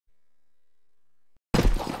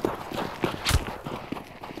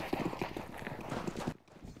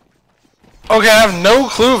Okay, I have no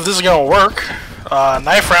clue if this is gonna work.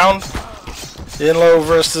 Knife round. inLo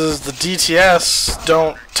versus the DTS.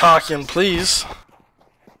 Don't talkin', please.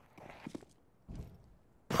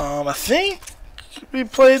 I think we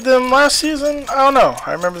played them last season. I don't know.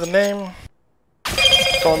 I remember the name.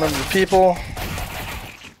 Don't remember the people.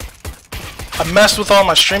 I messed with all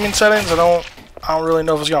my streaming settings. I don't really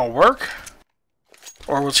know if it's gonna work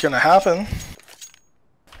or what's gonna happen.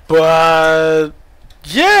 But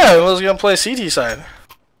yeah, I was gonna play CT side.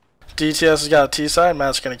 DTS has got a T side.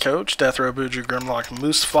 Matt's gonna coach. Death Row, Buju, Grimlock,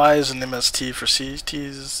 Mooseflies, and MST for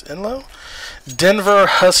CT's inLo. Denver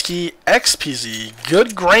Husky XPZ.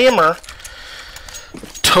 Good grammar.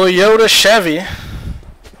 Toyota Chevy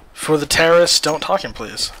for the terrorists. Don't talk him,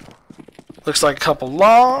 please. Looks like a couple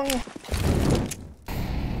long.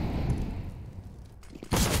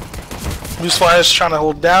 Mooseflies trying to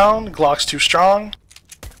hold down. Glock's too strong.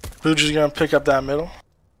 Buju's gonna pick up that middle.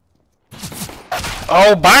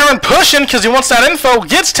 Oh, Byron pushing because he wants that info.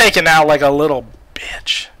 Gets taken out like a little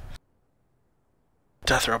bitch.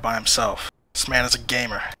 Death Row by himself. This man is a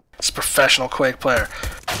gamer. He's a professional Quake player.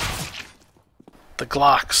 The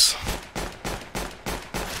Glocks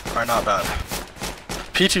are not bad.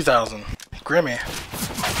 P2000. Grimmy.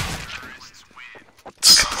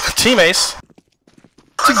 Team ace.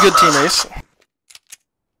 It's a good team ace.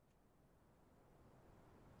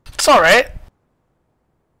 It's alright.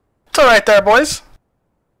 It's alright there, boys.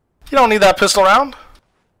 You don't need that pistol round.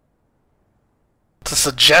 It's a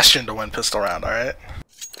suggestion to win pistol round, alright?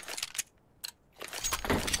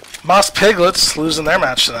 Moss Piglets losing their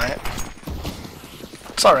match tonight.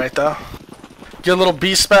 It's alright though. Get a little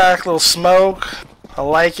beast back, a little smoke. I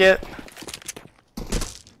like it.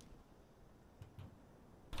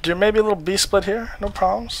 Do maybe a little beast split here? No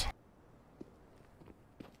problems.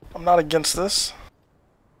 I'm not against this.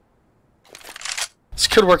 This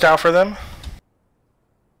could work out for them.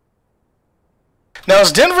 Now,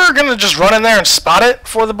 is Denver gonna just run in there and spot it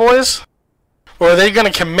for the boys? Or are they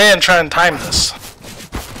gonna come in and try and time this?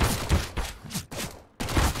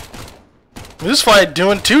 Moosefly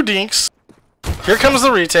doing 2 dinks. Here comes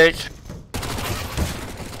the retake.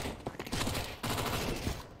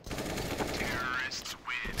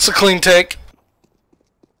 It's a clean take.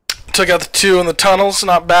 Took out the 2 in the tunnels,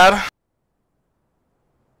 not bad.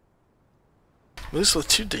 Moose with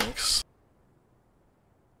 2 dinks.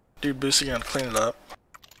 Dude, Boost again, clean it up.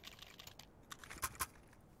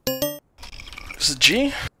 Is it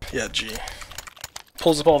G? Yeah, G.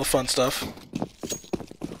 Pulls up all the fun stuff.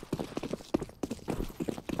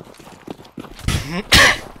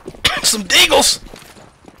 Some deagles!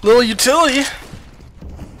 Little utility!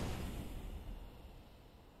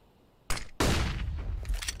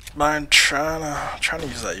 I'm trying to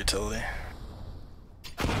use that utility.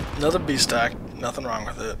 Another B stack, nothing wrong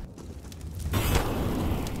with it.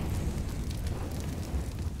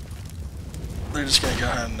 They're just gonna go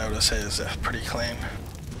ahead and notice, hey, is that pretty clean?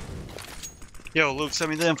 Yo, Luke, send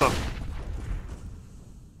me the info.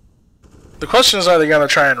 The question is, are they gonna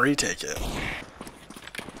try and retake it?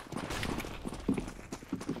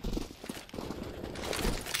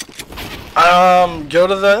 Go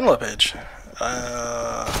to the inLo page.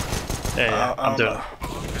 Yeah, I'm doing it.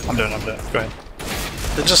 I'm doing it. Go ahead.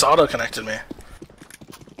 It just auto-connected me.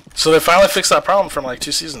 So they finally fixed that problem from like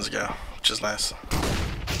 2 seasons ago, which is nice.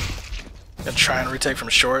 Gonna try and retake from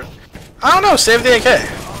short. I don't know, save the AK.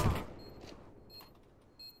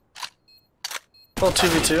 Little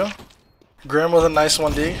 2v2. Grim with a nice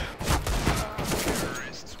 1D.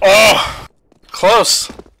 Oh! Close!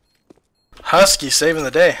 Husky saving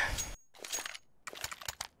the day.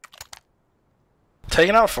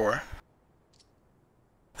 Taking out 4.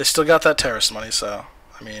 They still got that terrorist money, so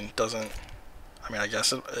I mean, I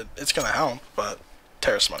guess it's gonna help, but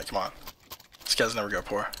terrorist money, come on. These guys never go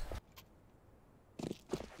poor.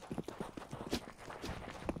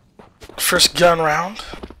 First gun round.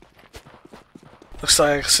 Looks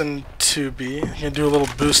like it's in 2B. Gonna do a little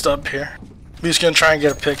boost up here. Boost gonna try and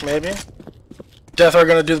get a pick, maybe. Death are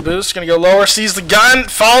gonna do the boost. Gonna go lower, sees the gun,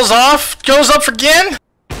 falls off, goes up again.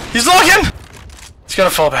 He's looking. He's gonna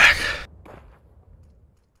fall back.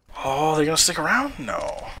 Oh, they're gonna stick around?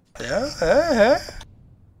 No. Yeah?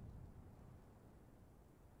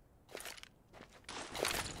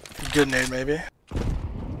 Good nade, maybe.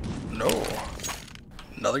 No.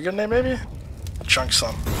 Another good nade, maybe? Chunk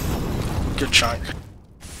some. Good chunk.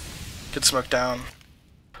 Good smoke down.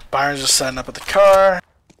 Byron's just setting up at the car.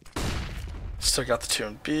 Still got the 2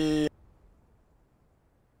 and B.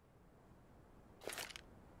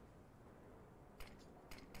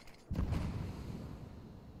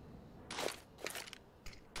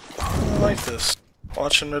 I like this.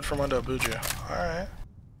 Watching mid from window, Buju. Alright.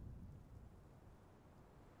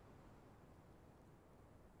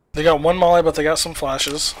 They got one molly, but they got some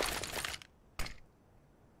flashes.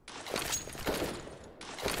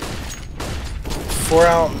 Four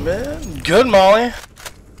out mid. Good molly.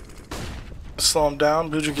 Slow him down.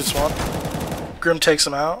 Buju gets one. Grim takes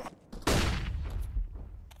him out.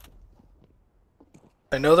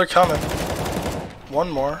 They know they're coming. One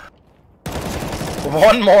more.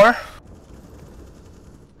 One more.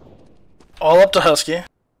 All up to Husky.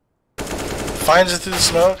 Finds it through the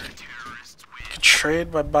smoke. Good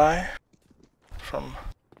trade bye-bye. From...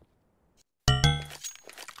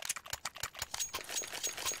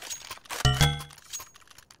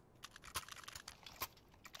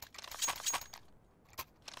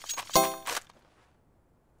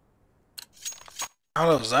 I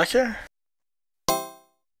don't know, is Zach here?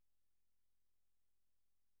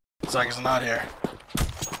 Zach is not here.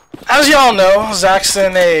 As y'all know, Zach's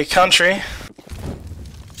in a country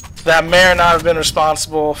that may or not have been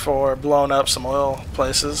responsible for blowing up some oil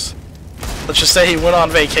places. Let's just say he went on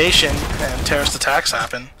vacation and terrorist attacks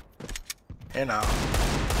happened. You know.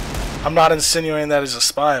 I'm not insinuating that he's a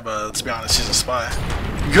spy, but let's be honest, he's a spy.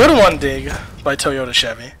 Good one dig by Toyota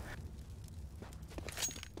Chevy.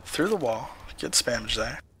 Through the wall. Good spammage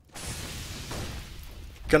there.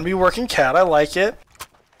 Gonna be working cat, I like it.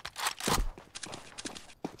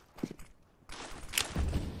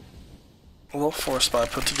 A little force spy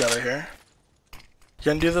put together here.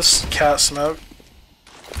 Gonna do this cat smoke.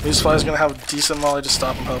 Moosefly's gonna have a decent molly to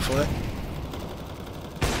stop him, hopefully.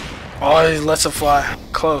 Oh, he lets it fly.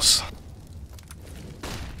 Close.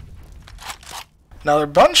 Now they're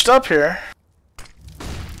bunched up here.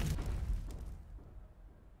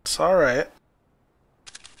 It's alright.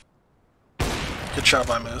 Good shot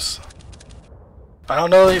by Moose. I don't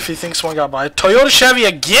know if he thinks one got by. Toyota Chevy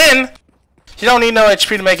again! You don't need no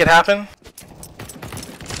HP to make it happen.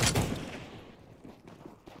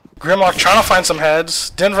 Grimlock trying to find some heads.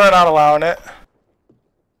 Denver not allowing it.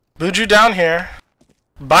 Buju down here.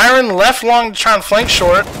 Byron left long to try and flank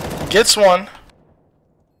short. Gets one.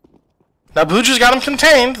 Now Buju's got him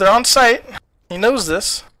contained. They're on site. He knows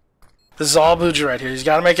this. This is all Buju right here. He's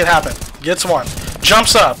got to make it happen. Gets one.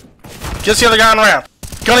 Jumps up. Gets the other guy on ramp.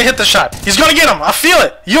 Gonna hit the shot. He's gonna get him. I feel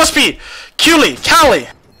it. USP. Cooley. Cowley.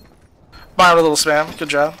 Byron with a little spam. Good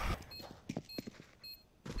job.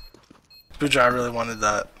 Buju, I really wanted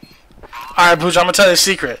that. Alright, Buju, I'm gonna tell you a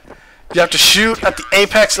secret. You have to shoot at the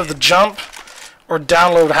apex of the jump or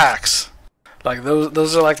download hacks. Like,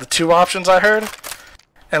 those are like the two options I heard.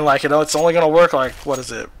 And like, you know, it's only gonna work like, what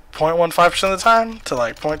is it, 0.15% of the time to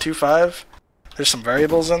like 0.25. There's some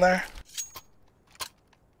variables in there.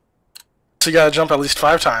 So you gotta jump at least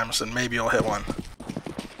 5 times and maybe you'll hit one.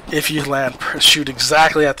 If you land, shoot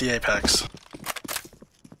exactly at the apex.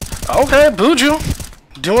 Okay,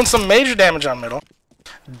 Buju doing some major damage on middle.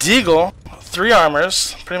 Deagle, 3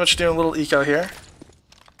 armors, pretty much doing a little eco here.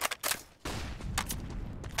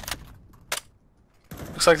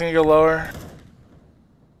 Looks like they can go lower.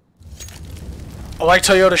 I like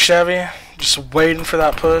Toyota Chevy, just waiting for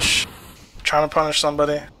that push, trying to punish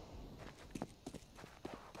somebody.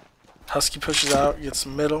 Husky pushes out, gets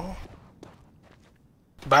middle.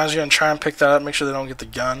 Byron's gonna try and pick that up, make sure they don't get the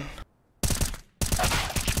gun.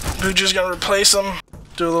 Buju's gonna replace him,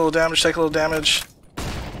 do a little damage, take a little damage.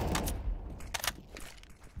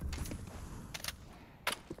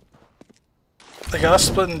 They gotta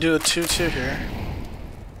split and do a 2-2 here.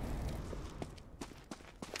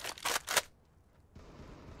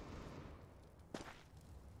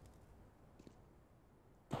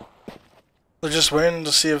 They're just waiting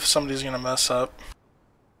to see if somebody's gonna mess up.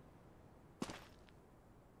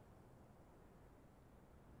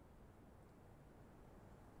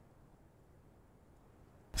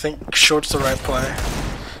 I think short's the right play.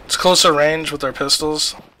 It's closer range with their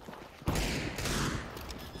pistols.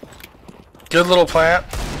 Good little plant.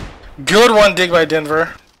 Good one dig by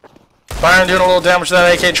Denver. Byron doing a little damage to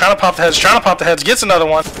that AK, trying to pop the heads, gets another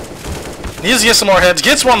one. Needs to get some more heads,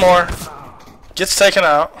 gets one more. Gets taken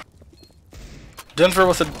out. Denver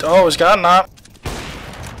with a... oh, he's got a knock.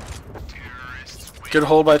 Good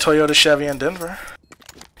hold by Toyota Chevy and Denver.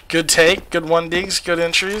 Good take, good one digs, good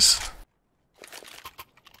entries.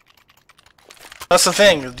 That's the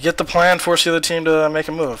thing, get the plan, force the other team to make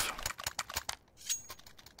a move.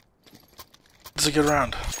 It's a good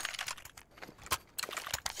round.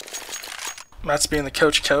 Matt's being the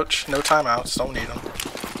coach, no timeouts, don't need them.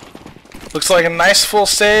 Looks like a nice full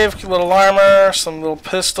save, little armor, some little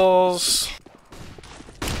pistols.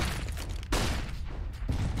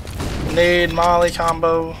 Nade, molly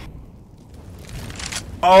combo.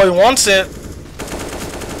 Oh, he wants it.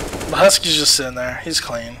 The Husky's just sitting there. He's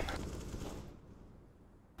clean.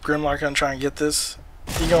 Grimlock gonna try and get this.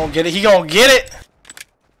 He gonna get it. He gonna get it!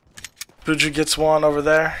 Buju gets one over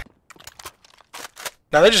there.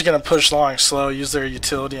 Now they're just gonna push long, slow, use their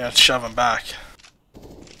utility, and shove him back.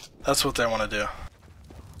 That's what they want to do.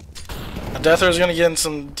 Now Death Row's gonna get in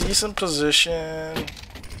some decent position.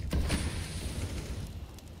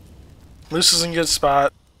 Moose is in a good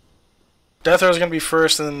spot. Death Row's gonna be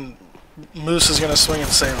first, and Moose is gonna swing and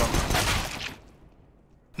save him.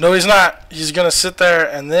 No, he's not. He's gonna sit there,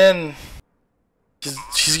 and then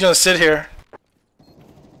he's gonna sit here.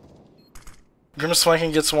 Grimace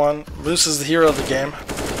flanking gets one. Moose is the hero of the game.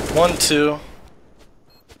 1, 2.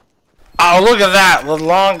 Oh, look at that! The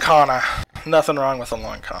long con. Nothing wrong with a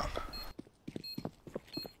long con.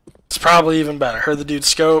 It's probably even better. Heard the dude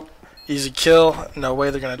scope. Easy kill. No way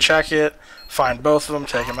they're gonna check it. Find both of them.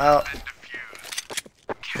 Take them out.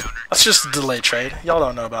 That's just a delay trade. Y'all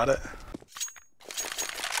don't know about it.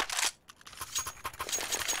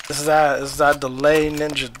 Is that delay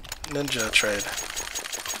ninja trade?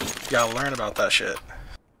 You gotta learn about that shit.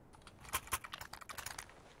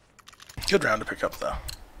 Good round to pick up though.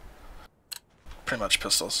 Pretty much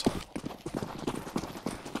pistols.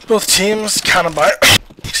 Both teams kind of buy.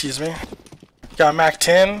 Excuse me. Got Mac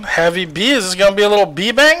 10. Heavy B. Is this gonna be a little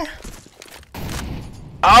B bang?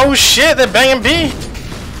 Oh shit! They're banging B.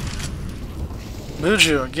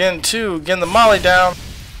 Buju again 2. Getting the molly down.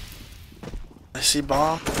 I see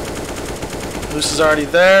bomb. Moose is already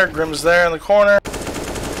there. Grim's there in the corner.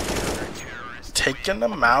 Taking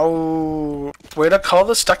them out. Way to call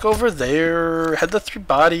the stack over there. Had the 3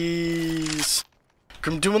 bodies.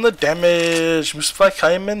 Grim doing the damage. Moose fly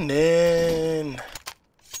coming in.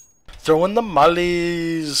 Throwing the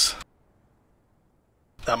mollies.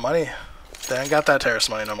 That money. They ain't got that terrorist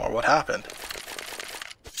money no more. What happened?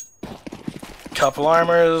 Couple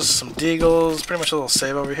armors. Some deagles. Pretty much a little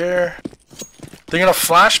save over here. They're gonna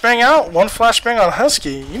flashbang out? 1 flashbang on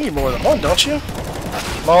Husky. You need more than 1, don't you?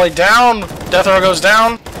 Molly down. Death Row goes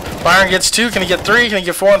down. Byron gets 2. Can he get 3? Can he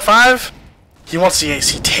get 4 and 5? He wants the ace.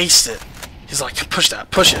 He tastes it. He's like, push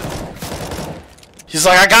that. Push it. He's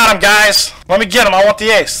like, I got him, guys. Let me get him. I want the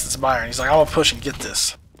ace. It's Byron. He's like, I'm gonna push and get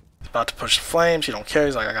this. He's about to push the flames. He don't care.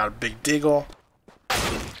 He's like, I got a big deagle.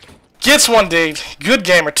 Gets 1 digged. Good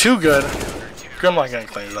gamer. Too good. Grimlock gonna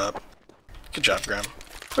clean it up. Good job, Grim.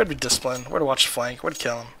 Way to be disciplined. Way to watch the flank. Way to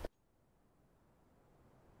kill him.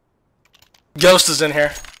 Ghost is in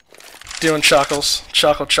here. Doing chuckles.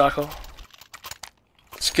 Chuckle.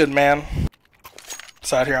 It's a good man.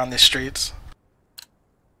 It's out here on these streets.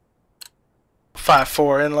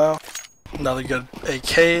 5-4 inLo. Another good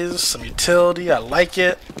AKs. Some utility. I like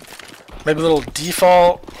it. Maybe a little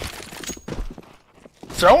default.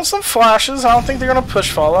 Throwing some flashes. I don't think they're going to push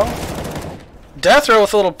follow. Death Row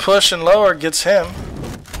with a little push and lower gets him.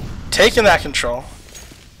 Taking that control.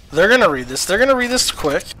 They're going to read this. They're going to read this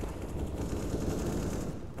quick.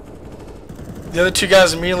 The other 2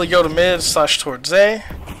 guys immediately go to mid / towards A.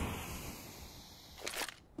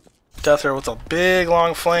 Death Row with a big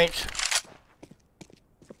long flank.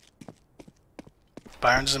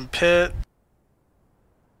 Byron's in pit.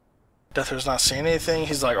 Death Row's not seeing anything.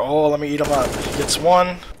 He's like, oh, let me eat him up. He gets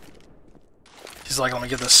 1. He's like, let me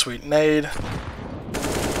get this sweet nade.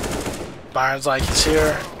 Byron's like, he's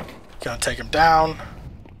here. Gonna take him down.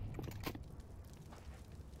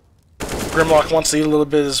 Grimlock wants to eat a little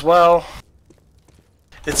bit as well.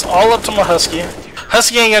 It's all up to my Husky.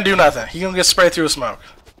 Husky ain't gonna do nothing. He gonna get sprayed through with smoke.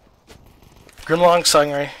 Grimlock's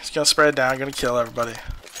hungry. He's gonna spray it down. Gonna kill everybody.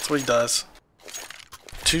 That's what he does.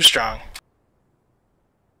 Too strong.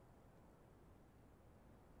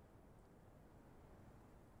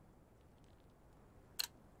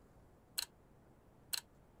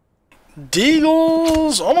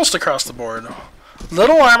 Deagles almost across the board.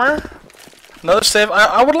 Little armor. Another save.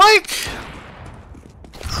 I would like.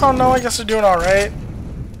 Oh no, I guess they're doing alright.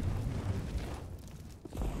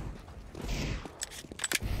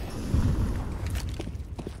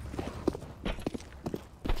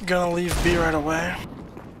 Gonna leave B right away.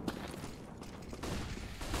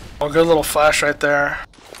 Oh, good little flash right there.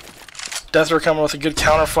 Death Row coming with a good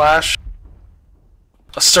counter flash.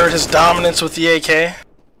 Assert his dominance with the AK.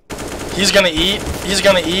 He's gonna eat. He's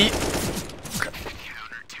gonna eat.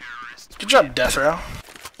 Good job, Death Row.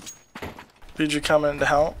 Buju coming to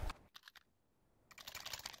help.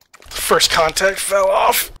 First contact fell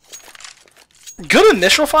off. Good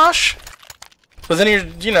initial flash. But then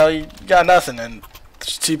you got nothing, and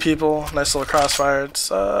there's 2 people. Nice little crossfire. It's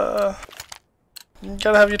you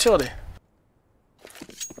gotta have utility.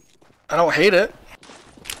 I don't hate it.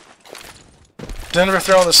 Denver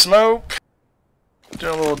throwing the smoke.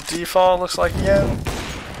 Doing a little default, looks like again.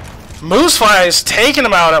 Moosefly is taking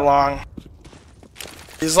him out at long.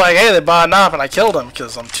 He's like, hey, they bought an op and I killed him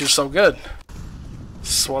because I'm so good.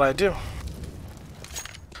 This is what I do.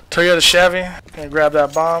 Toyota Chevy, gonna grab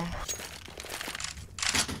that bomb.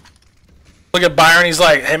 Look at Byron, he's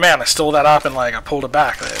like, hey man, I stole that op and like I pulled it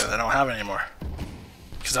back. They don't have it anymore.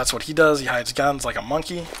 Because that's what he does, he hides guns like a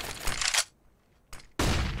monkey.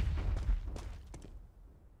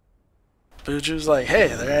 Buju's like, hey,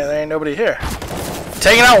 there ain't nobody here.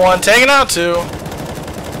 Taking out one, taking out two.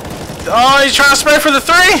 Oh, he's trying to spray for the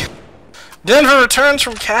three! Denver returns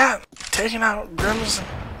from Cat. Taking out Grims.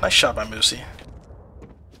 Nice shot by Moosey.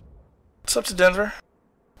 What's up to Denver?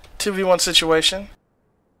 2v1 situation.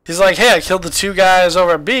 He's like, hey, I killed the two guys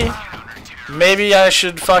over at B. Maybe I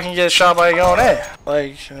should fucking get shot by going A.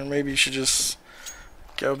 Like, or maybe you should just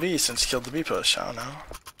go B since you killed the B push. I don't know.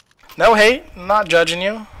 No hate. I'm not judging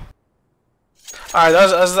you. Alright,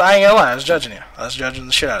 I ain't gonna lie. I was judging you. I was judging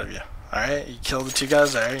the shit out of you. Alright, you killed the two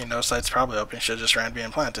guys there. You know site's probably open. You should have just ran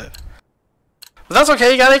being planted. But that's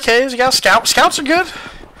okay. You got AKs. You got Scouts. Scouts are good.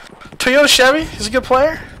 Toyota Chevy. He's a good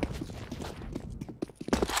player.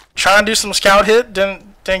 Trying to do some scout hit. Didn't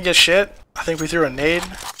get shit. I think we threw a nade.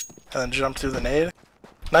 And then jumped through the nade.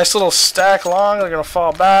 Nice little stack long. They're going to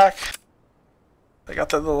fall back. They got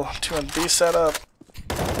that little 2 and B set up.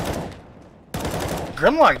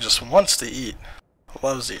 Grimlock just wants to eat.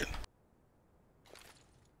 Loves eating.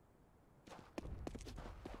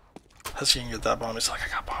 Husky can get that bomb. He's like, I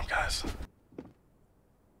got bomb, guys.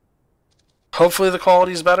 Hopefully the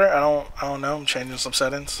quality's better. I don't know. I'm changing some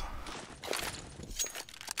settings.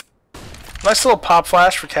 Nice little pop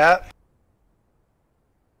flash for Cat.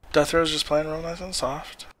 Death Row's just playing real nice and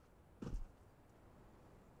soft.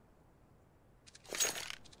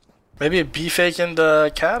 Maybe a B fake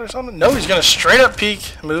into Cat or something? No, he's gonna straight up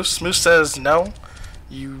peek Moose. Moose says no.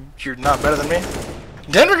 You're not better than me.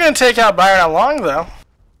 Denver gonna take out Byron out long though.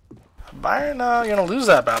 Byron gonna lose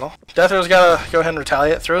that battle. Death Row's gotta go ahead and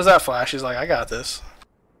retaliate. Throws that flash. He's like, I got this.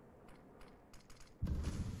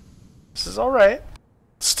 This is alright.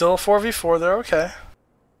 Still 4v4, they're okay.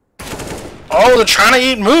 Oh, they're trying to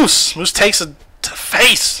eat Moose. Moose takes it to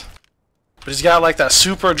face. But he's got like that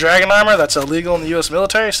super dragon armor that's illegal in the US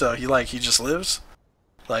military, so he just lives.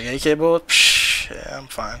 Like AK bullet. Psh, yeah, I'm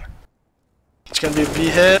fine. It's gonna be a B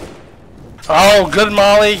hit. Oh, good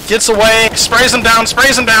molly. Gets away. Sprays him down,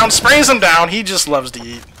 sprays him down, sprays him down. He just loves to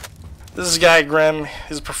eat. This is guy Grim.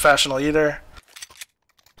 He's a professional eater.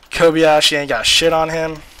 Kobayashi ain't got shit on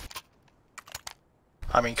him.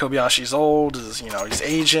 I mean, Kobayashi's old, he's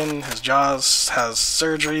aging, his jaws has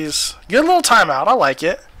surgeries. Good little timeout, I like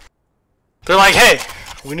it. They're like, hey,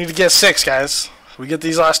 we need to get 6, guys. If we get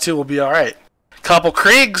these last 2, we'll be alright. Couple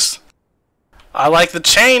Kriegs. I like the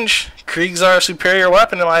change. Kriegs are a superior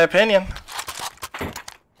weapon, in my opinion.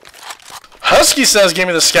 Husky says, give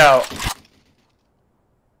me the scout.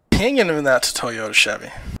 He ain't giving that to Toyota Chevy.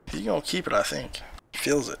 He's gonna keep it, I think. He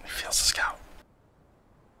feels it. He feels the scout.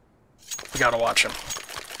 We gotta watch him.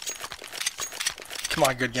 Come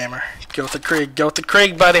on, good gamer. Go with the Krieg. Go with the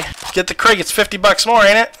Krieg, buddy. Get the Krieg. It's $50 more,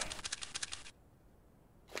 ain't it?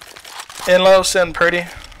 inLo, sitting pretty.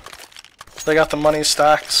 They got the money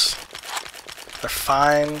stacks. They're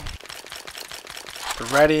fine.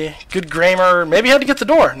 They're ready. Good Gramer. Maybe he had to get the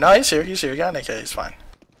door. No, he's here. He's here. He got an AK. He's fine.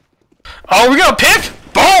 Oh, we got a pick?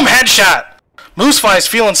 Boom! Headshot! Moosefly's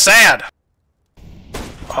feeling sad.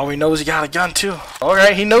 Oh, he knows he got a gun too.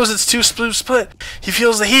 Alright, he knows it's 2 split. He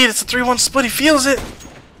feels the heat. It's a 3-1 split. He feels it.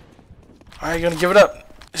 Alright, gonna give it up.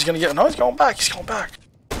 He's gonna get. No, he's going back. He's going back.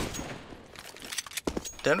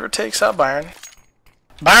 Denver takes out Byron.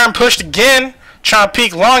 Byron pushed again. Trying to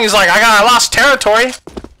peek long. He's like, I lost territory.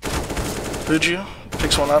 Buju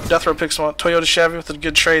picks one up. Death Row picks one up. Toyota Chevy with a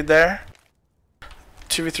good trade there.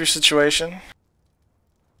 2v3 situation.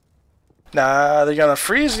 Nah, they're gonna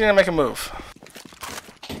freeze. They're gonna make a move.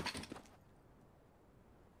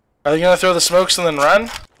 Are they going to throw the smokes and then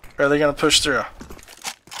run? Or are they going to push through?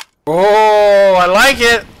 Oh, I like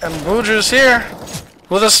it! And Buju's here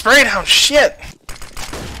with a spray down. Shit!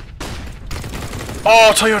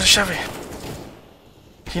 Oh, Toyota Chevy.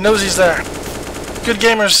 He knows he's there. Good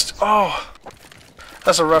gamers. Oh,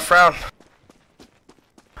 that's a rough round.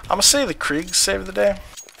 I'm going to say the Krieg saved the day.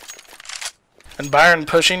 And Byron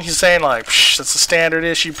pushing. He's saying like, psh, that's a standard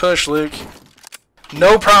issue push, Luke.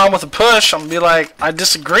 No problem with a push. I'm gonna be like, I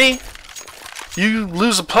disagree. You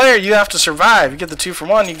lose a player, you have to survive. You get the 2 for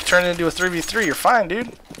 1, you can turn it into a 3v3. You're fine, dude.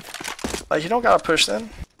 Like, you don't gotta push then.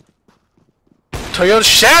 Toyota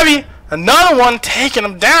Chevy, another one taking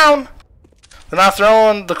him down. They're not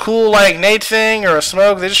throwing the cool like nade thing or a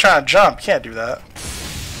smoke. They're just trying to jump. You can't do that.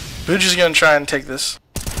 Buji's gonna try and take this.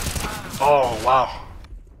 Oh, wow.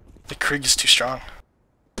 The Krieg is too strong.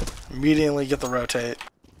 Immediately get the rotate.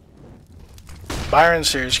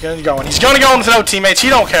 Byron's here. He's gonna go in. He's gonna go in with no teammates. He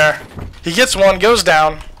don't care. He gets one, goes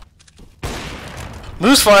down.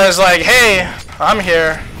 Moosefly is like, hey, I'm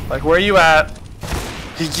here. Like, where you at?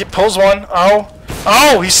 He pulls one. Oh.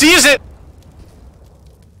 Oh, he sees it!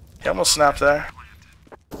 He almost snapped there.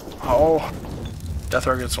 Oh. Death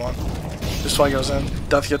Row gets one. Moosefly goes in.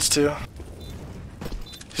 Death gets two.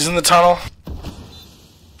 He's in the tunnel.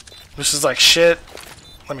 Moose is like, shit.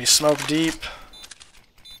 Let me smoke deep.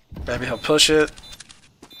 Maybe he'll push it.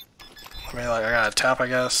 I mean, like, I gotta tap, I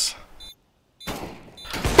guess.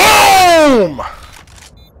 Boom!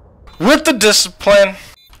 With the discipline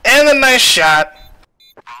and the nice shot.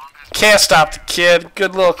 Can't stop the kid.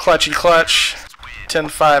 Good little clutchy clutch.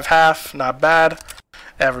 10-5 half. Not bad.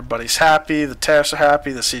 Everybody's happy. The terrorists are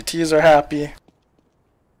happy. The CTs are happy.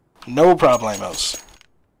 No problemos.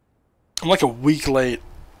 I'm like a week late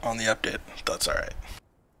on the update. That's alright.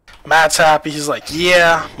 Matt's happy. He's like,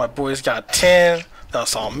 yeah, my boys got 10.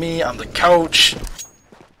 That's all me. I'm the coach.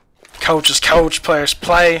 Coaches coach. Players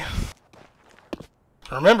play.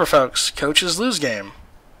 Remember, folks, coaches lose game.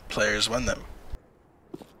 Players win them.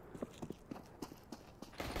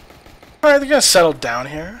 Alright, they're going to settle down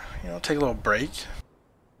here. You know, take a little break.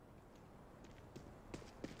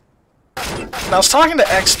 Now, I was talking to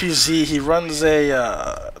XPZ. He runs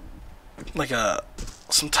a,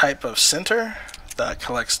 some type of center that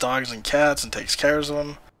collects dogs and cats and takes care of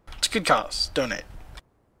them. It's a good cause. Donate.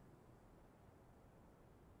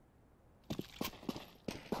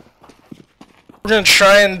 We're going to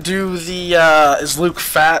try and do the, is Luke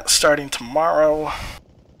fat, starting tomorrow.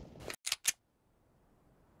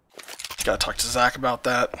 Gotta talk to Zach about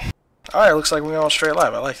that. Alright, looks like we're going straight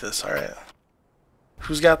live. I like this. Alright.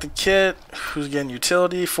 Who's got the kit? Who's getting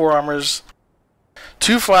utility? 4 armors.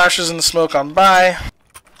 2 flashes in the smoke on buy.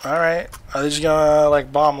 Alright. Are they just gonna,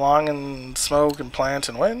 like, bomb long and smoke and plant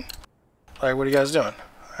and win? Like, what are you guys doing?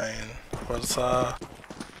 I mean, what's,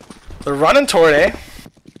 they're running toward A.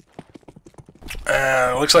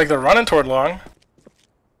 Looks like they're running toward long.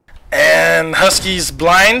 And Husky's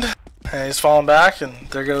blind. And he's falling back, and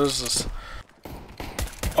there goes this.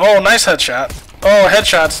 Oh, nice headshot. Oh,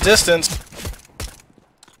 headshots, distance.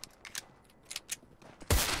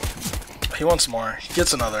 He wants more. He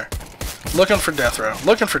gets another. Looking for death row.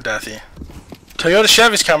 Looking for Deathy. Toyota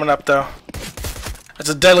Chevy's coming up, though. It's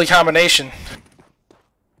a deadly combination.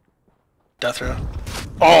 Death row.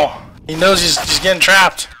 Oh, he knows he's getting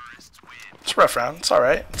trapped. It's a rough round. It's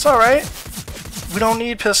alright. It's alright. We don't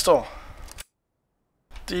need pistol.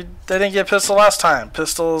 Dude, they didn't get pistol last time.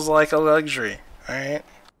 Pistol is like a luxury. Alright?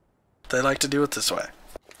 They like to do it this way.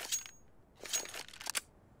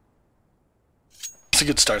 It's a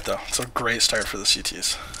good start, though. It's a great start for the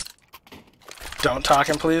CTs. Don't talk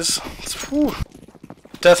him, please. Whew.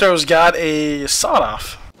 Death Row's got a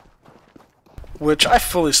sawed-off, which I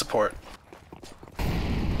fully support.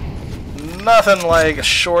 Nothing like a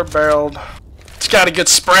short-barreled. It's got a good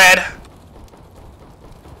spread.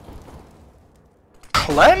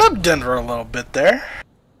 Lighten up Denver a little bit there.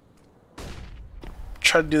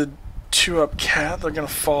 Try to do the 2-up cat. They're gonna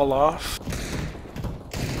fall off.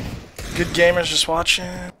 Good gamers just watching.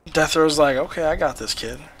 Death Row's like, okay, I got this,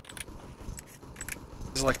 kid.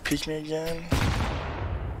 He's like, peek me again.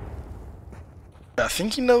 I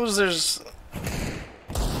think he knows there's.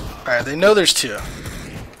 Alright, they know there's 2.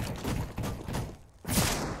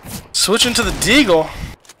 Switching to the Deagle.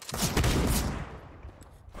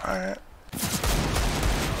 Alright.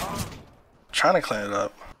 Trying to clean it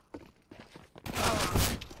up.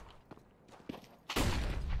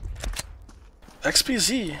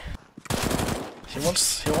 XPZ. He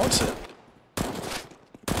wants it.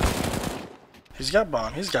 He's got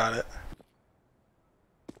bomb. He's got it.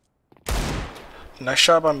 Nice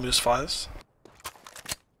shot by Mooseflies.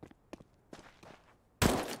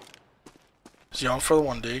 Is he on for the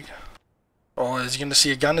 1 dig? Oh, is he gonna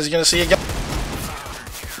see a gun? Is he gonna see a gun?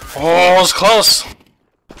 Oh, it was close.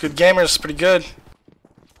 Good gamers, pretty good.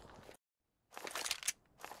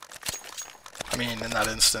 I mean, in that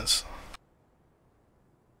instance.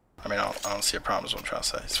 I mean, I don't see a problem is what I'm trying to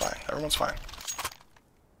say. It's fine. Everyone's fine.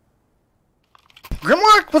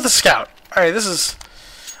 Grimlock with a scout. Alright, this is.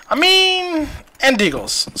 I mean, and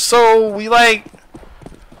Deagles. So we like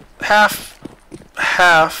half,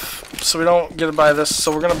 so we don't get to buy this.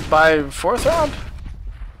 So we're gonna buy 4th round.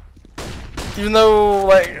 Even though,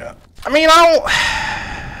 like, I mean, I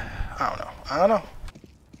don't know.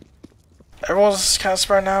 Everyone's kind of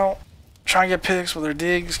spreading out, trying to get picks with their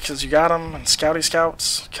digs because you got them, and Scouty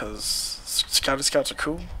Scouts because Scouty Scouts are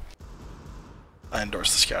cool. I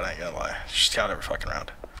endorse the scout, I ain't gonna lie. Scout every fucking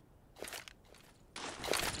round.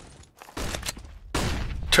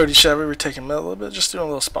 Toady Chevy, we're taking mid a little bit, just doing a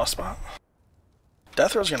little spot.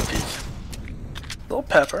 Death Row's gonna peek. Little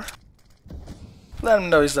pepper. Let him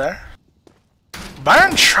know he's there.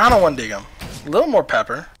 Byron trying to one dig him. A little more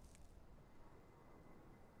pepper.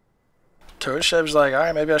 Toady Chevy's like,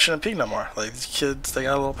 alright, maybe I shouldn't peek no more. Like, these kids, they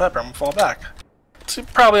got a little pepper, I'm gonna fall back. It's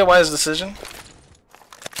probably a wise decision.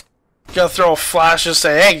 Gonna throw a flash, just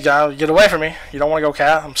say, hey, get away from me. You don't wanna go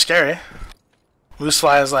cat, I'm scary.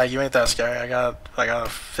 Moosefly is like, you ain't that scary, I got a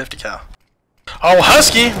 50 cal. Oh,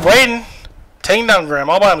 Husky, waiting. Taking down Grim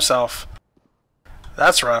all by himself.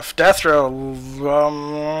 That's rough. Death Row, I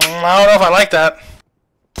don't know if I like that.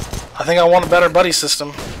 I think I want a better buddy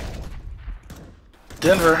system.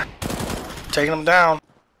 Denver, taking him down.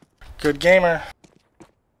 Good gamer.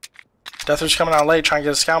 Death Row's coming out late, trying to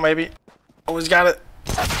get a scout maybe. Oh, he's got it.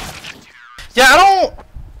 Yeah,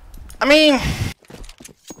 I mean,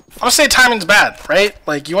 I'm gonna say timing's bad, right?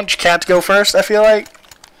 Like, you want your cat to go first, I feel like.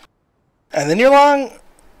 And then you're long.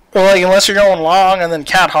 Or, like, unless you're going long and then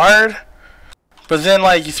cat hard. But then,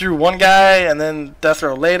 like, you threw one guy and then Death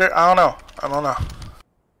Row later. I don't know.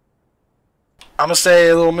 I'm gonna say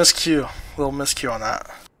a little miscue. On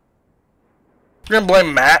that. We're gonna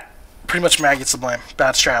blame Matt. Pretty much Matt gets the blame.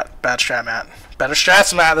 Bad strat, Matt. Better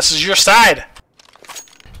strats, Matt. This is your side.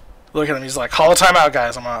 Look at him. He's like, call a timeout,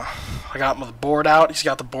 guys. I got him with the board out. He's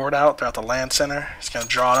got the board out. They're at the land center. He's gonna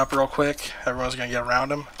draw it up real quick. Everyone's gonna get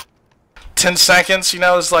around him. 10 seconds, you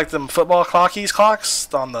know, it's like them football clocks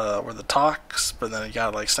on where the talks, but then you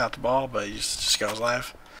gotta like snap the ball, but he just goes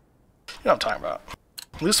live. You know what I'm talking about.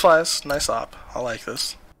 Loose flies, nice op. I like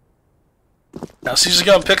this. Now is he just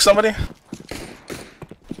gonna pick somebody?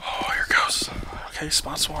 Oh, here goes. Okay, he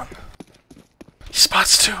spots one. He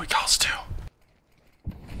spots two, he calls two.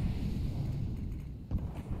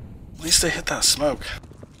 At least they hit that smoke.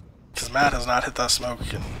 Because Matt has not hit that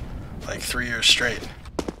smoke in like 3 years straight.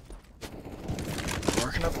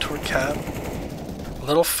 Working up toward Cat. A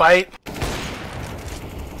little fight.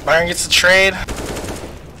 Byron gets the trade.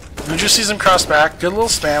 Buju sees him cross back. Good little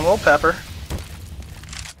spam, little pepper.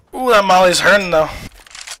 Ooh, that Molly's hurting though.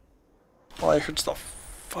 Molly hurts the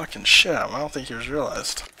fucking shit out of him. I don't think he was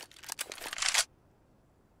realized.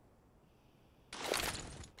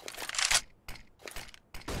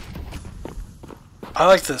 I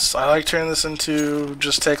like this. I like turning this into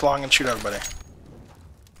just take long and shoot everybody.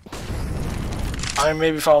 I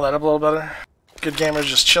maybe follow that up a little better. Good gamers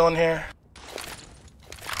just chilling here.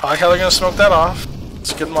 I like how they're gonna smoke that off.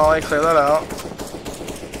 It's good Molly, clear that out.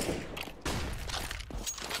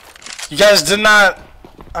 You guys did not,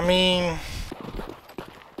 I mean,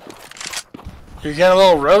 you're getting a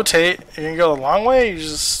little rotate. You're gonna go the long way, you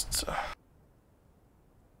just...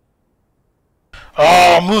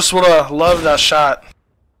 Oh, Moose would've loved that shot.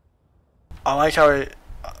 I like how he,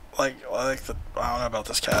 I like the, I don't know about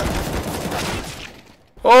this cat.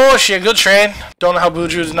 Oh, she a good trade. Don't know how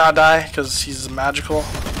Buju did not die, because he's magical.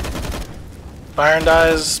 Byron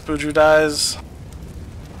dies, Buju dies.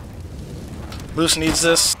 Moose needs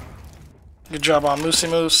this. Good job on Moosey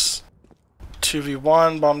Moose.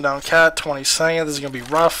 2v1, bomb down cat, 20 seconds. This is going to be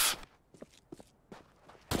rough.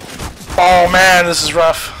 Oh man, this is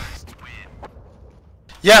rough.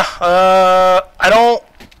 Yeah, I don't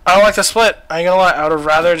like the split. I ain't gonna lie. I would have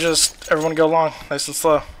rather just everyone go long, nice and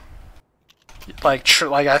slow. Like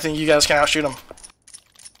I think you guys can outshoot them.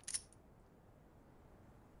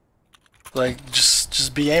 Like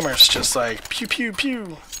just be aimers, just like pew pew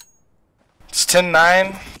pew. It's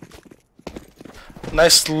 10-9.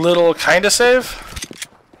 Nice little kinda save.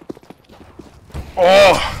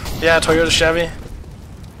 Oh yeah, Toyota Chevy.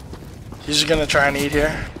 He's just gonna try and eat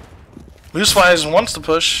here. Moose Flies wants to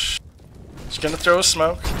push. He's gonna throw a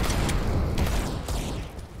smoke.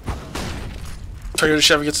 Toyota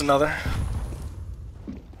Chevy gets another.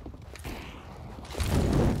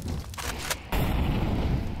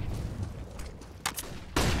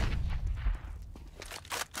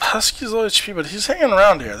 Husky's low HP, but he's hanging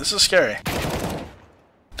around here. This is scary.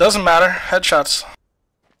 Doesn't matter. Headshots.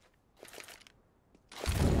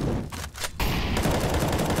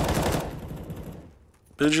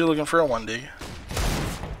 Buju looking for a 1D.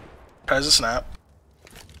 Tries a snap.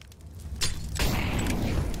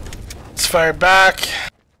 Let's fire back.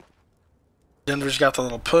 Denver's got the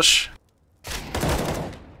little push.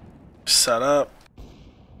 Set up.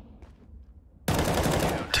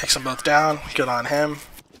 Takes them both down. Good on him.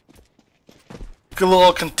 Good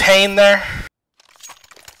little contain there.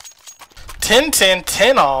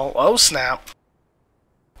 10-10, all. Oh snap.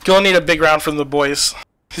 Gonna need a big round from the boys.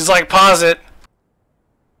 He's like, pause it.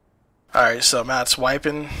 Alright, so Matt's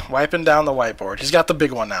wiping down the whiteboard. He's got the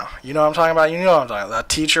big one now. You know what I'm talking about? You know what I'm talking about. That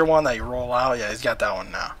teacher one that you roll out? Yeah, he's got that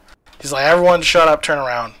one now. He's like, everyone shut up, turn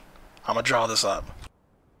around. I'm gonna draw this up.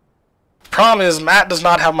 Problem is, Matt does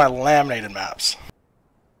not have my laminated maps.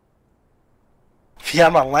 If he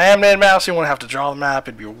had my laminated maps, he wouldn't have to draw the map.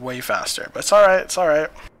 It'd be way faster. But it's alright, it's alright.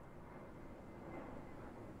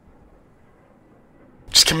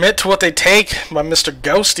 Just commit to what they take by Mr.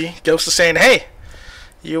 Ghosty. Ghost is saying, hey,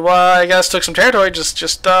 you guys took some territory,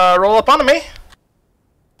 just roll up onto me.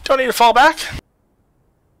 Don't need to fall back.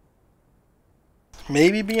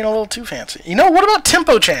 Maybe being a little too fancy. You know, what about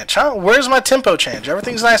tempo change, huh? Where's my tempo change?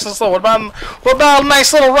 Everything's nice and slow. What about a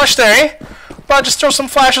nice little rush there, eh? What about just throw some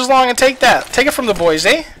flashes along and take that? Take it from the boys,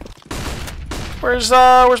 eh? Where's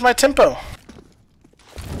my tempo?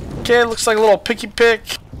 Okay, looks like a little picky pick.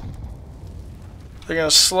 They're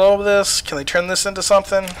gonna slow this. Can they turn this into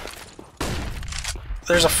something?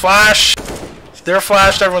 There's a flash. They're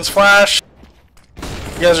flashed, everyone's flashed.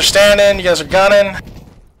 You guys are standing, you guys are gunning.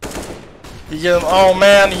 You get them, oh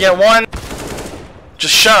man, you get one.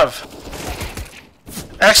 Just shove.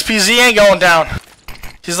 XPZ ain't going down.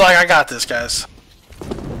 He's like, I got this, guys.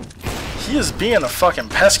 He is being a fucking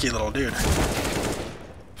pesky little dude.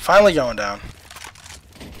 Finally going down.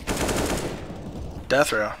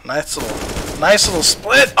 Death row. Nice little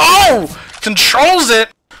split. Oh! Controls it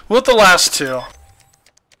with the last two.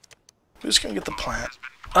 Who's gonna get the plant?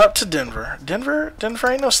 Up to Denver. Denver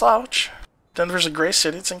ain't no slouch. Denver's a great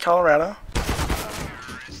city. It's in Colorado.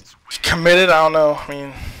 Committed, I don't know. I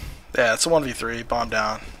mean, yeah, it's a 1v3. Bomb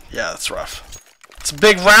down. Yeah, that's rough. It's a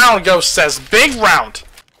big round, Ghost says. Big round.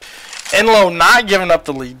 inLo not giving up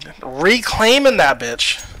the lead. Reclaiming that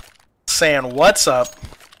bitch. Saying, what's up?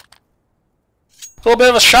 A little bit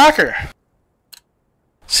of a shocker.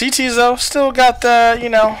 CTs, though, still got the, you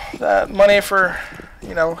know, that money for,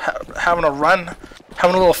 you know, having a run.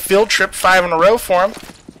 Having a little field trip, 5 in a row for him.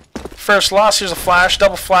 First loss, here's a flash,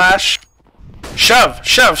 double flash.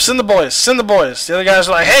 Shove, send the boys, send the boys. The other guys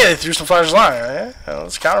are like, hey, they threw some flashes along. Eh?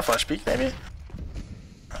 Let's counter flash peek, maybe?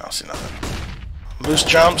 I don't see nothing. Moose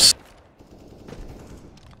jumps.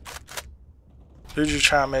 Dude, you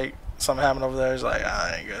trying to make something happen over there? He's like,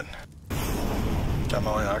 ah, ain't good. Got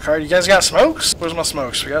my way card. You guys got smokes? Where's my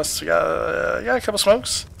smokes? We got a couple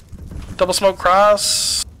smokes. Double smoke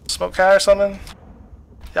cross, smoke high or something.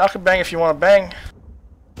 Y'all can bang if you want to bang.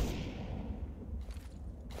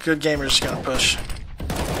 Good gamer's gonna push.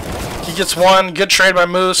 He gets one. Good trade by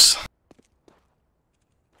Moose.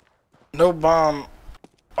 No bomb.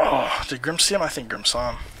 Oh, did Grim see him? I think Grim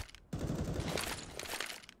saw him.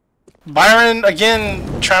 Byron,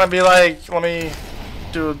 again, trying to be like, let me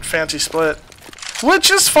do a fancy split. Which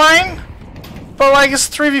is fine. But, like, it's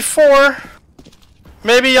 3v4.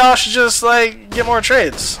 Maybe y'all should just, like, get more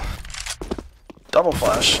trades. Double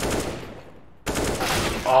flash.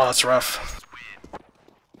 Oh, that's rough.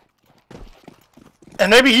 And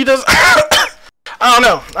maybe he does. I don't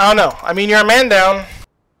know. I mean, you're a man down.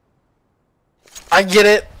 I get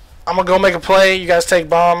it. I'm gonna go make a play. You guys take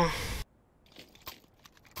bomb.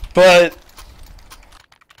 But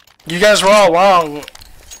you guys were all wrong,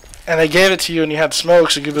 and they gave it to you, and you had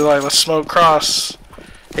smoke, so you could be like, let's smoke cross.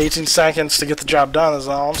 18 seconds to get the job done is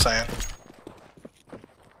all I'm saying.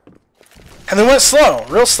 And they went slow,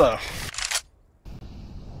 real slow.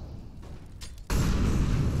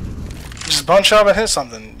 Just bunch up and hit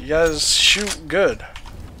something. You guys shoot good.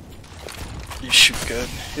 You shoot good.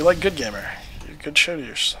 You like good gamer. You're good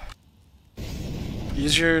shooters.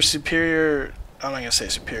 Use your superior. I'm not gonna say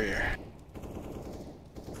superior.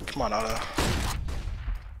 Come on, Otto.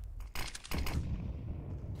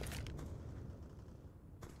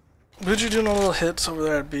 Would you doing a little hits over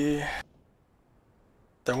there at B?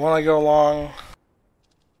 They want to go long.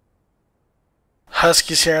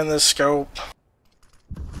 Husky's here in this scope.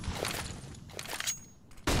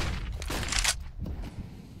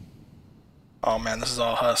 Oh man, this is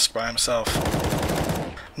all Husk by himself.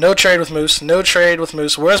 No trade with Moose. No trade with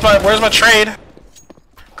Moose. Where's my trade?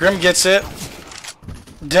 Grim gets it.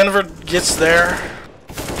 Denver gets there.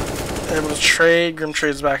 Able to trade. Grim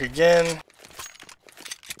trades back again.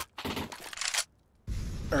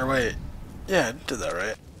 Or wait. Yeah, I did that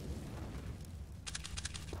right.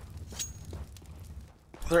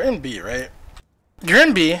 They're in B, right? You're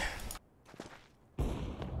in B.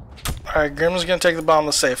 Alright, Grim's gonna take the bomb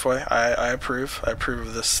the safe way. I approve. I approve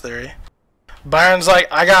of this theory. Byron's like,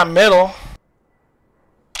 I got middle.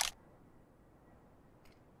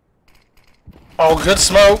 Oh, good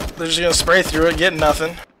smoke. They're just gonna spray through it, get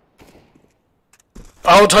nothing.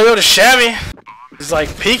 Oh, Toyota Chevy. He's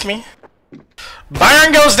like, peek me.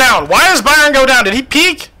 Byron goes down. Why does Byron go down? Did he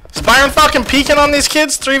peek? Is Byron fucking peeking on these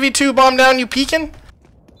kids? 3v2 bomb down, you peeking?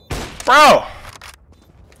 Bro.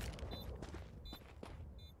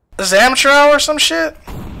 This is amateur hour or some shit?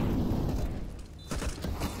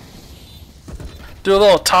 Do a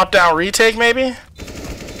little top-down retake, maybe?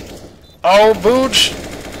 Oh, Booge.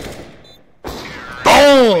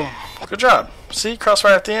 Boom! Good job. See,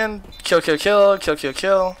 crossfire at the end. Kill, kill, kill, kill, kill,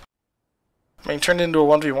 kill. I mean, turned into a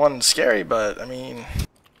 1v1 scary, but, I mean...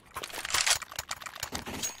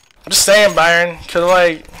 I'm just saying, Byron. Could,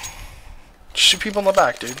 like... shoot people in the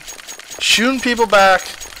back, dude. Shooting people back...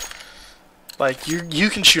 like, you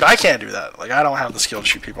can shoot. I can't do that. Like, I don't have the skill to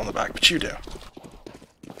shoot people in the back, but you do.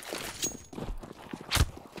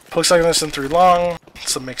 Looks like this in 3 long.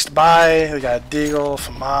 It's a mixed buy. We got Deagle,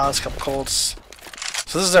 FAMAS, a couple Colts.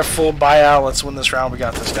 So this is our full buyout. Let's win this round. We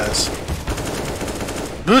got this, guys.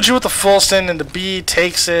 Buju with the full send into B.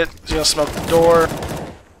 Takes it. He's going to smoke the door.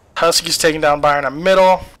 Husky's taking down Byron at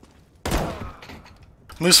middle.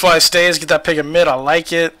 Moosefly stays. Get that pick in mid. I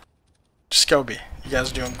like it. Just go B. You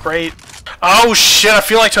guys are doing great. Oh shit, I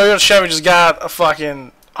feel like Toyota Chevy just got a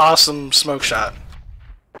fucking awesome smoke shot.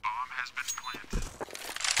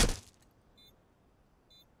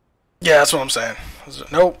 Yeah, that's what I'm saying.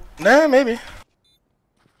 Nope. Nah, maybe.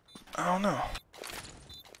 I don't know.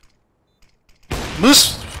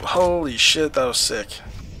 Moose. Holy shit, that was sick.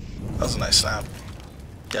 That was a nice snap.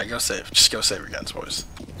 Yeah, go save. Just go save your guns, boys.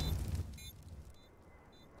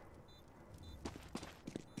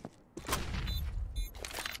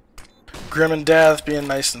 Grim and Death being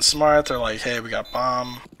nice and smart. They're like, hey, we got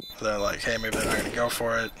bomb. They're like, hey, maybe they're not gonna go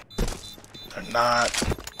for it. They're not.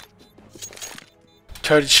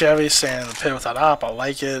 Cody Chevy staying in the pit without op. I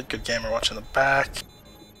like it. Good gamer watching the back.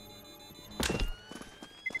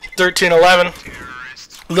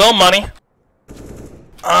 13-11. Little money.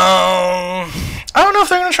 I don't know if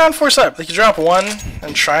they're gonna try and force up. They could drop 1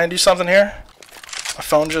 and try and do something here. My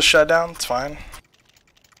phone just shut down. It's fine.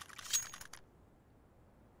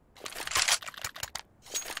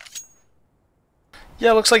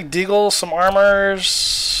 Yeah, looks like Deagle, some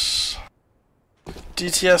armors.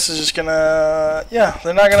 DTS is just gonna... yeah,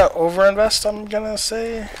 they're not gonna overinvest, I'm gonna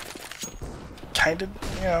say. Kinda,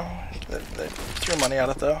 you know, they threw money at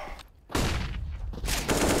it though.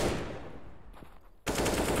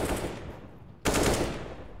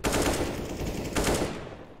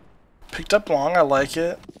 Picked up long, I like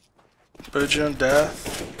it. Buju and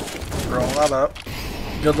Death. Rolling that up.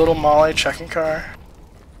 Good little molly, checking car.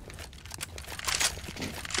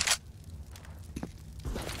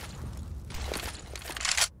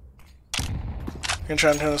 Gonna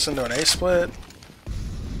try and turn this into an A split.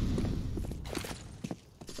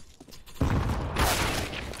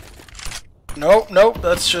 Nope, nope,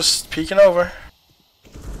 that's just peeking over.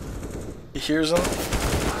 He hears him.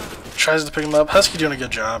 Tries to pick him up. Husky doing a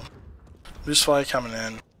good job. Moosefly coming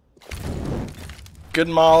in. Good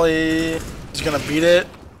molly. He's gonna beat it.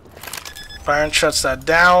 Byron shuts that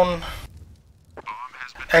down.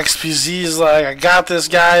 XPZ's like, I got this,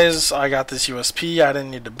 guys. I got this USP. I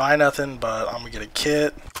didn't need to buy nothing, but I'm gonna get a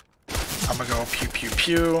kit. I'm gonna go pew pew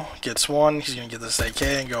pew. Gets 1. He's gonna get this AK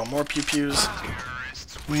and go more pew pews.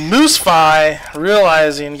 Moosefly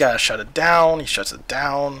realizing you gotta shut it down. He shuts it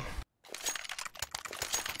down.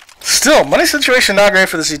 Still, money situation not great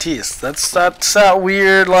for the CTs. That's that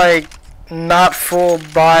weird, like, not full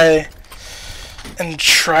buy and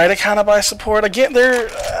try to kind of buy support. Again, they're,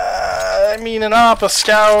 I mean, an op, a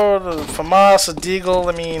scout, a FAMAS, a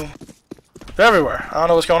Deagle, I mean, they're everywhere. I don't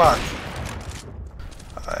know what's going on.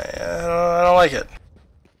 I don't like it.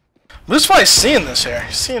 Moosefly's seeing this here.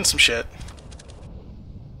 He's seeing some shit.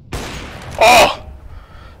 Oh!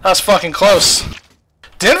 That's fucking close.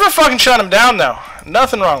 Denver fucking shut him down, though.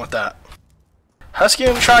 Nothing wrong with that. Husky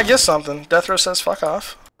gonna try to get something. Death Row says fuck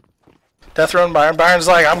off. Death Row and Byron. Byron's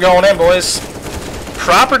like, I'm going in, boys.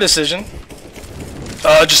 Proper decision.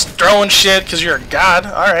 Just throwing shit because you're a god.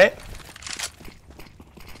 Alright.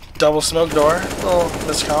 Double smoke door. Little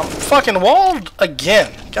miscom. Fucking walled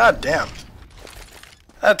again. God damn.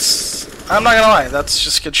 That's... I'm not gonna lie. That's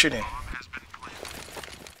just good shooting.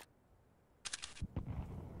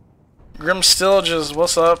 Grim still just,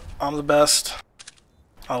 what's up? I'm the best.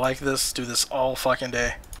 I like this. Do this all fucking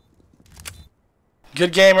day.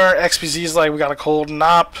 Good gamer. XPZ's like, we got a cold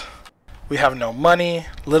nop. We have no money.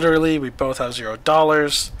 Literally, we both have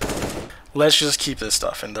 $0. Let's just keep this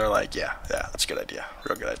stuff. And they're like, yeah, that's a good idea.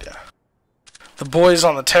 Real good idea. The boys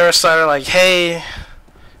on the terrace side are like, hey,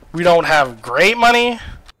 we don't have great money.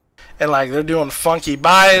 And like, they're doing funky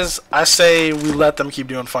buys. I say we let them keep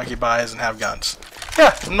doing funky buys and have guns.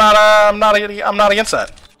 Yeah, I'm not against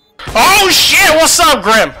that. Oh shit, what's up,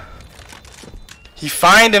 Grim? He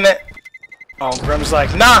finding it. Oh, Grim's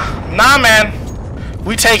like, nah, man.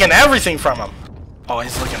 We taking everything from him. Oh,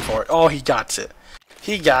 he's looking for it. Oh, he got it.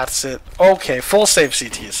 He got it. Okay, full save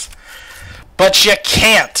CTs. But you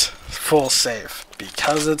can't full save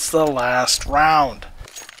because it's the last round.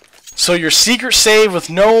 So your secret save with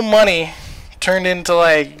no money turned into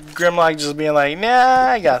like Grimlock just being like,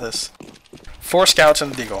 nah, I got this. 4 scouts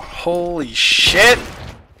and a deagle. Holy shit.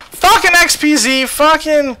 Fucking XPZ,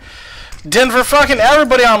 fucking Denver, fucking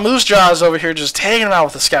everybody on Moose Jaws over here just taking him out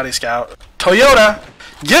with a Scouty Scout. Toyota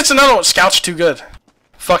gets another one. Scouts are too good.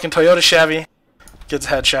 Fucking Toyota Chevy gets a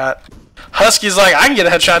headshot. Husky's like, I can get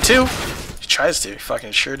a headshot too. He tries to. He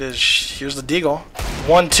fucking sure does. Here's the deagle.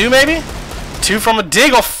 1, 2 maybe? 2 from a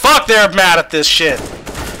deagle. Fuck, they're mad at this shit.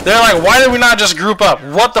 They're like, why did we not just group up?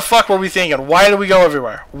 What the fuck were we thinking? Why did we go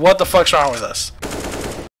everywhere? What the fuck's wrong with us?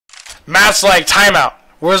 Matt's like, timeout.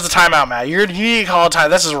 Where's the timeout, Matt? You need to call a time.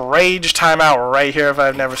 This is rage timeout right here if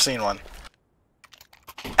I've never seen one.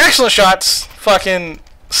 Excellent shots. Fucking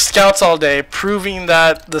scouts all day, proving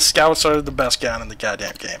that the scouts are the best gun in the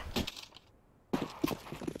goddamn game.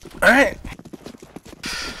 Alright.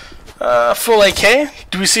 Full AK.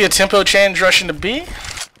 Do we see a tempo change rushing to B?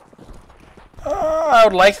 I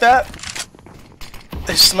would like that.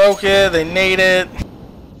 They smoke it, they nade it.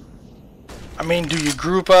 I mean, do you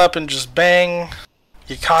group up and just bang?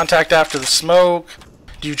 You contact after the smoke?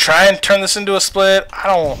 Do you try and turn this into a split? I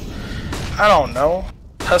don't know.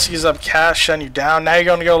 Husky's up cash, shutting you down. Now you're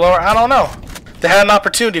going to go lower? I don't know. They had an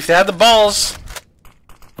opportunity. If they had the balls,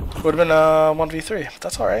 would have been a 1v3.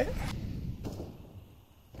 That's alright.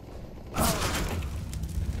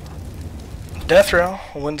 Death Row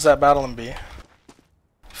wins that battle in B.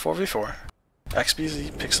 4v4.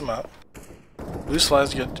 XBZ picks him up. Loose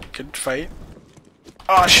flies, good fight.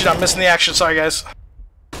 Oh shit, I'm missing the action. Sorry guys.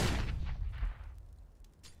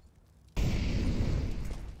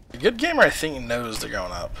 A good gamer, I think, knows they're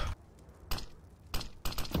going up.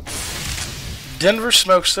 Denver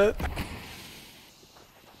smokes it.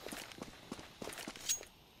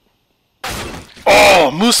 Oh,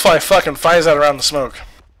 Moosefly fucking fires that around the smoke.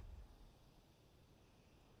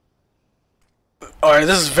 Alright,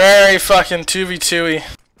 this is very fucking 2v2-y.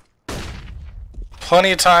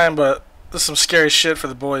 Plenty of time, but this is some scary shit for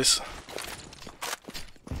the boys.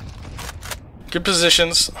 Good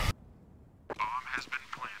positions.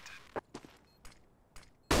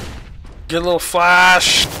 Good little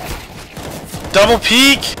flash. Double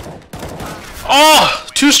peek. Oh,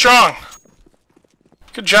 too strong.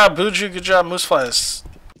 Good job, Buju. Good job, Mooseflies.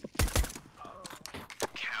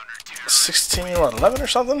 16, what, 11 or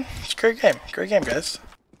something? It's a great game. Great game, guys.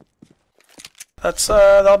 That's,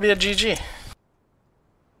 that'll be a GG.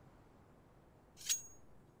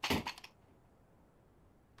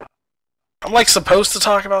 I'm, like, supposed to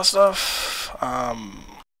talk about stuff.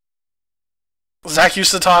 Zach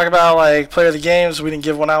used to talk about, like, player of the games. We didn't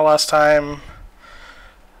give one out last time.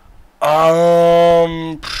 I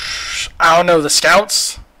don't know, the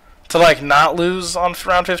scouts to, like, not lose on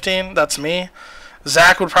round 15. That's me.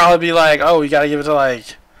 Zach would probably be like, oh, you gotta give it to,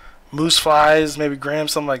 like, Moose Flies, maybe Graham,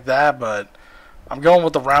 something like that, but I'm going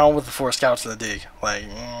with the round with the 4 scouts in the dig. Like,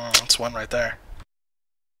 it's one right there.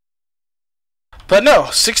 But no,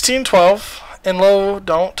 16-12. inLo,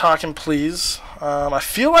 don't talking please. I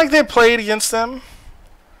feel like they played against them.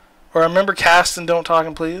 Or I remember casting Don't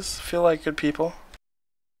Talking Please. Feel like good people.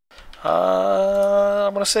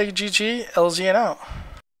 I'm going to say GG, LZ and out.